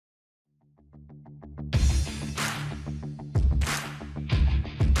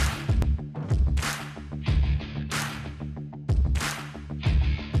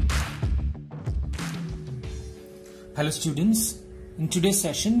Hello students, in today's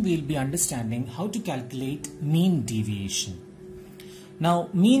session we will be understanding how to calculate mean deviation. Now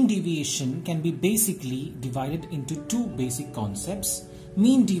mean deviation can be basically divided into two basic concepts: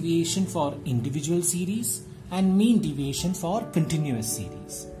 mean deviation for individual series and mean deviation for continuous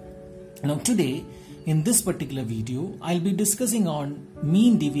series. Now today in this particular video I'll be discussing on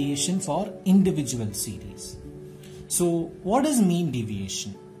mean deviation for individual series. So what is mean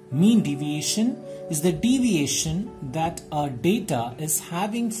deviation? Mean deviation is the deviation that a data is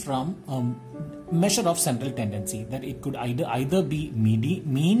having from a measure of central tendency, that it could either be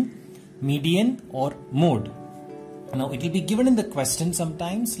mean, median or mode. Now it will be given in the question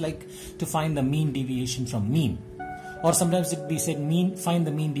sometimes, like to find the mean deviation from mean, or sometimes it will be said find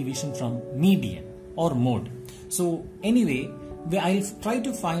the mean deviation from median or mode. So anyway, I'll try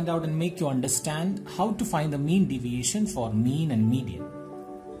to find out and make you understand how to find the mean deviation for mean and median.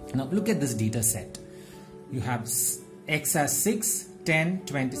 Now look at this data set. You have x as 6, 10,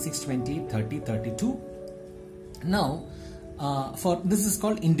 26, 28, 30, 32. Now for this is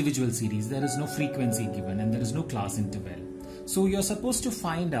called individual series. There is no frequency given and there is no class interval. So you're supposed to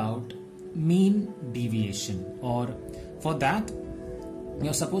find out mean deviation, or for that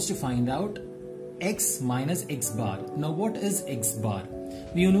you're supposed to find out x minus x bar. Now what is x bar?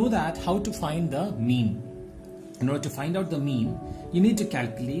 You know that how to find the mean. In order to find out the mean, you need to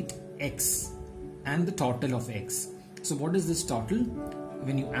calculate x and the total of x. So what is this total?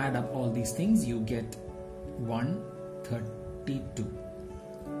 When you add up all these things, you get 132.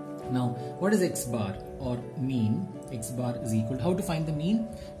 Now what is x bar or mean? X bar is equal to, how to find the mean?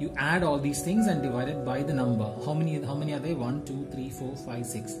 You add all these things and divide it by the number. How many are they? 1, 2, 3, 4, 5,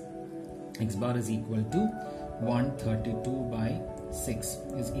 6. X bar is equal to 132 by 6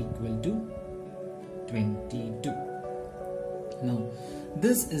 is equal to 22. Now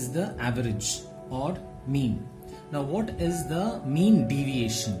this is the average or mean. Now what is the mean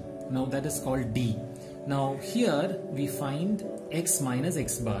deviation? Now that is called D. Now here we find x minus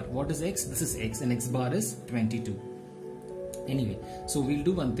x bar. What is x? This is x and x bar is 22. Anyway, so we'll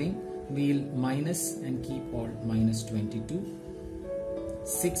do one thing. We'll minus and keep all minus 22.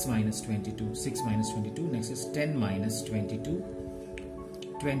 6 minus 22. 6 minus 22. Next is 10 minus 22.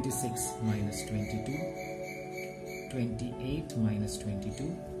 26 minus 22, 28 minus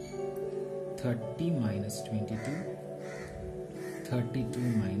 22, 30 minus 22, 32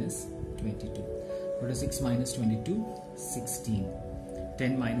 minus 22. What is 6 minus 22? 16.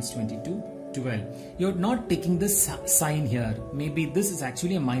 10 minus 22, 12. You're not taking this sign here. Maybe this is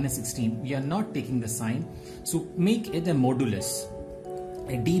actually a minus 16. We are not taking the sign. So make it a modulus.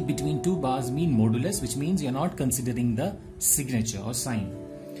 A D between two bars mean modulus, which means you're not considering the signature or sign.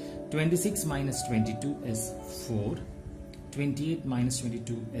 26 minus 22 is 4, 28 minus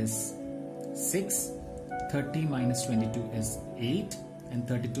 22 is 6, 30 minus 22 is 8, and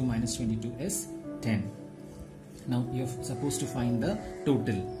 32 minus 22 is 10. Now you're supposed to find the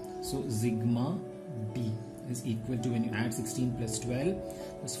total. So sigma D is equal to, when you add 16 plus 12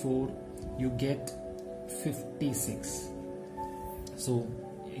 plus 4, you get 56. So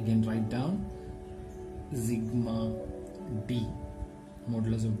again write down sigma D.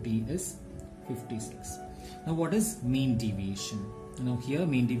 Modulus of D is 56. Now what is mean deviation? Now here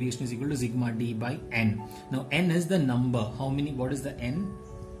mean deviation is equal to sigma D by n. Now n is the number. How many? What is the n?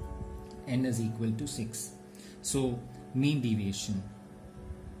 N is equal to 6. So mean deviation.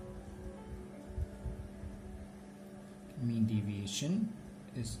 Mean deviation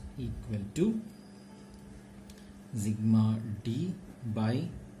is equal to sigma D by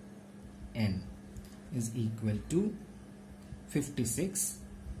n is equal to 56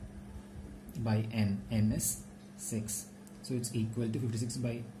 by n. N is 6. So it's equal to 56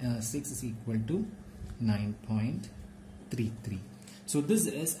 by 6 is equal to 9.33. So this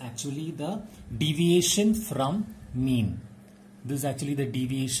is actually the deviation from mean. This is actually the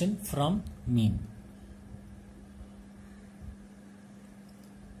deviation from mean.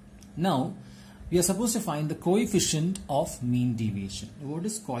 Now we are supposed to find the coefficient of mean deviation. What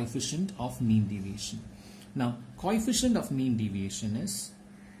is coefficient of mean deviation? Now coefficient of mean deviation is,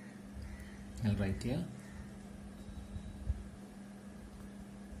 I'll write here,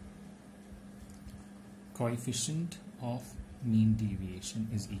 coefficient of mean deviation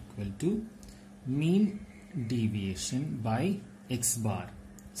is equal to mean deviation by x bar.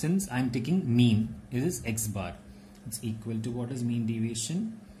 Since I'm taking mean, it is x bar. It's equal to, what is mean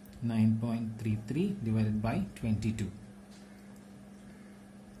deviation? 9.33 divided by 22.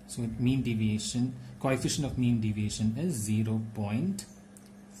 So mean deviation, coefficient of mean deviation is 0.42.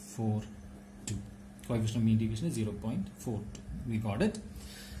 Coefficient of mean deviation is 0.42. We got it.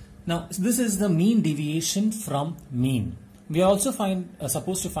 Now this is the mean deviation from mean. We are also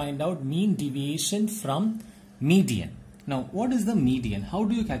supposed to find out mean deviation from median. Now what is the median? How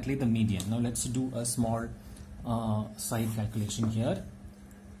do you calculate the median? Now let's do a small side calculation here.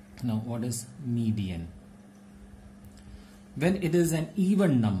 Now what is median? When it is an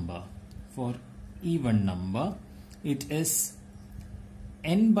even number, for even number, it is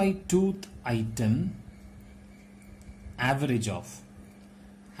n by 2th item average of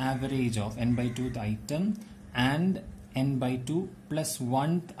n by 2th item and n by 2 plus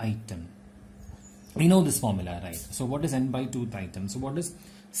 1th item. We know this formula, right? So what is n by 2th item? So what is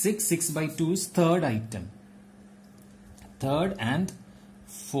 6? 6 by 2 is third item. Third and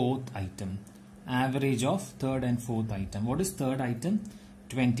fourth item. Average of third and fourth item. What is third item?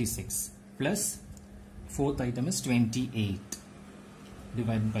 26 plus fourth item is 28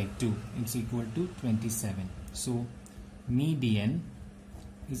 divided by 2. It's equal to 27. So median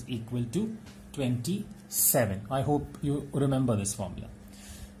is equal to 27. I hope you remember this formula.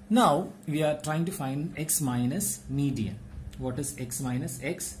 Now we are trying to find x minus median. What is x minus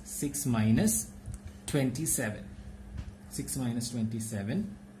x? 6 minus 27. 6 minus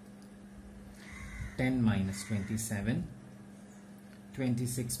 27. 10 minus 27.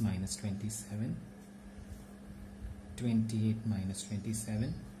 26 minus 27. 28 minus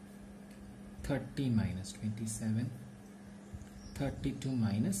 27. 30 minus 27. 32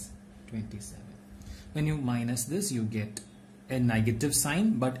 minus 27. When you minus this, you get a negative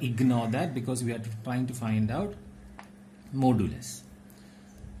sign, but ignore that because we are trying to find out modulus.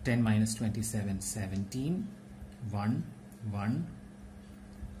 10 minus 27, 17, 1, 1,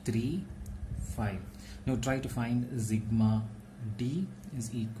 3, 5. Now try to find sigma d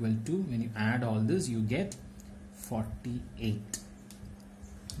is equal to, when you add all this, you get 48.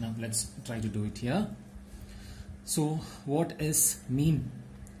 Now let's try to do it here. So what is mean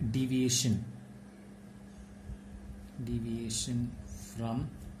deviation? Deviation from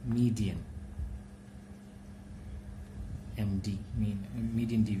median. MD,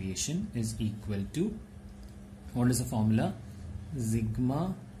 median deviation, is equal to, what is the formula?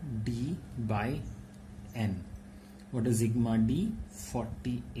 Sigma d by n. What is sigma d?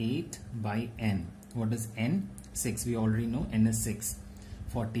 48 by n. What is n? 6. We already know n is 6.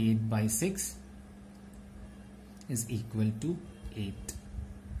 48 by 6 is equal to 8.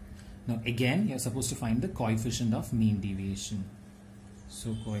 Now again, you are supposed to find the coefficient of mean deviation.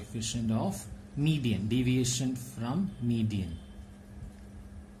 So coefficient of median, deviation from median,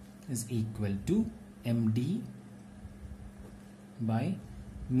 is equal to MD by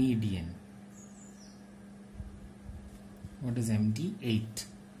median. What is MD? 8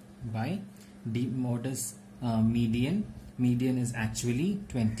 by D. What is median? Median is actually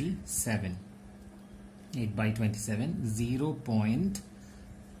 27. 8 by 27,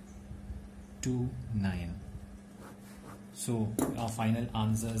 0.29. So our final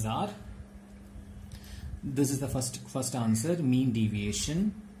answers are, this is the first answer, mean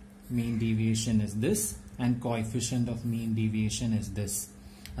deviation. Mean deviation is this, and coefficient of mean deviation is this.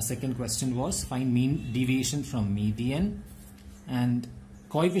 A second question was find mean deviation from median and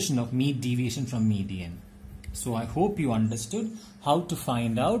coefficient of mean deviation from median. So I hope you understood how to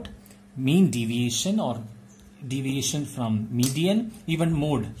find out mean deviation or deviation from median, even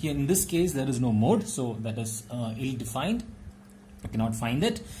mode. Here in this case there is no mode, so that is ill-defined. You cannot find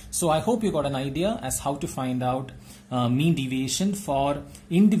it. So I hope you got an idea as how to find out mean deviation for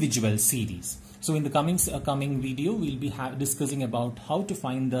individual series. So in the coming video we'll be discussing about how to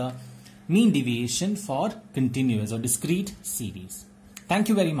find the mean deviation for continuous or discrete series. Thank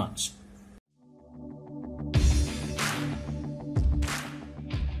you very much.